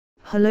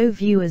Hello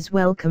viewers,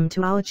 welcome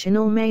to our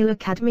channel Mail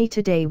Academy.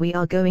 Today we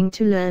are going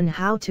to learn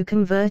how to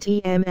convert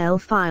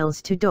EML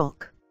files to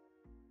doc.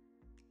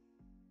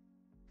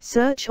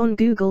 Search on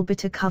Google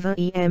to cover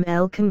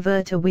EML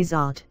Converter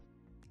Wizard.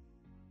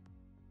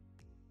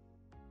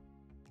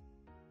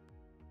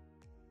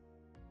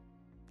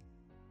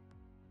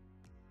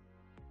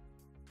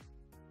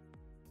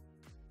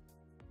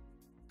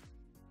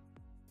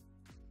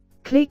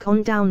 Click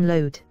on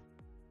Download.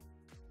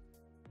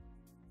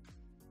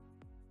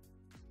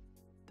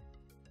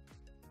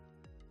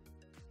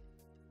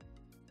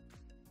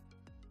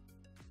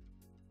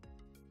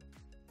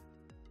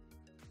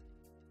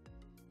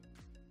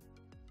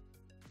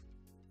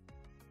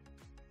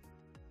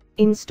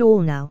 Install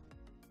now.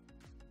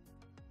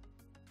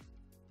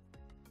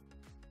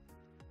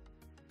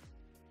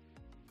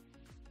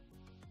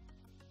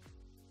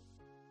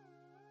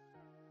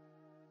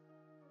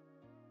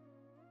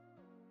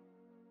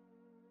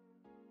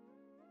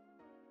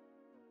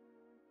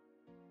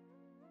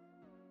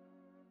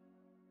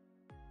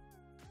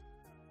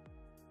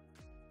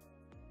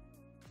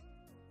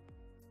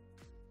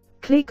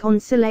 Click on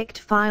Select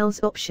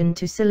Files option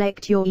to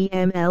select your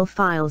EML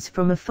files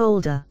from a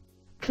folder.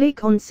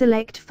 Click on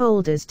Select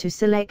Folders to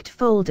select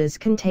folders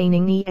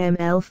containing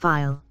EML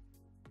file.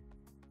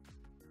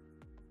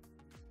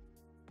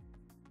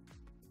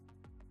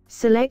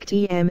 Select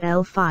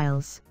EML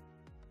files.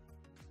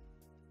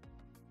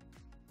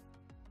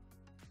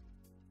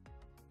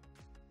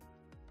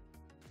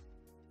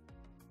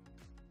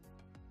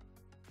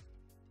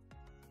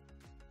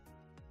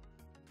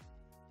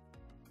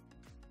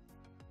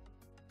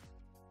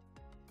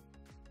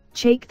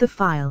 Check the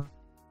file.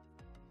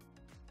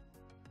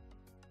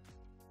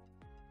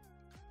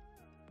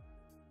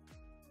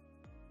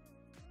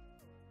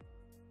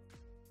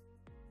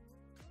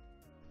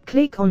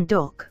 Click on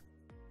Doc.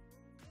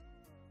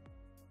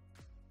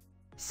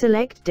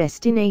 Select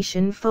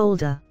Destination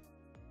folder.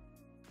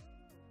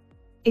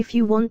 If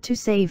you want to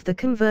save the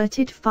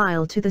converted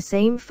file to the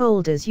same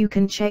folders, you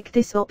can check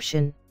this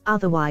option,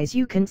 otherwise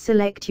you can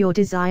select your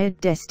desired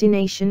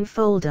destination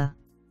folder.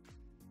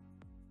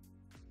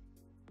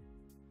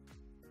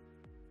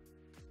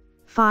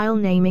 File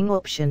naming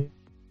option.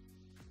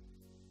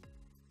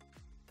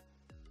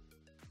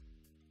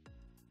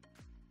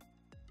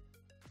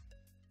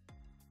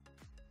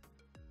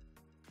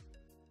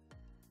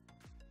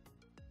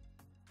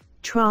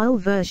 Trial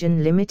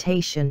version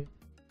limitation.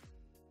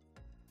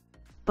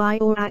 Buy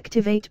or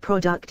activate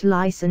product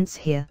license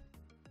here.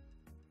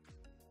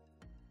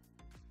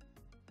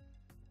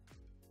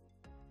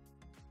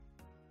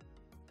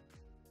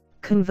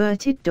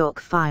 Converted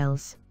doc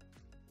files.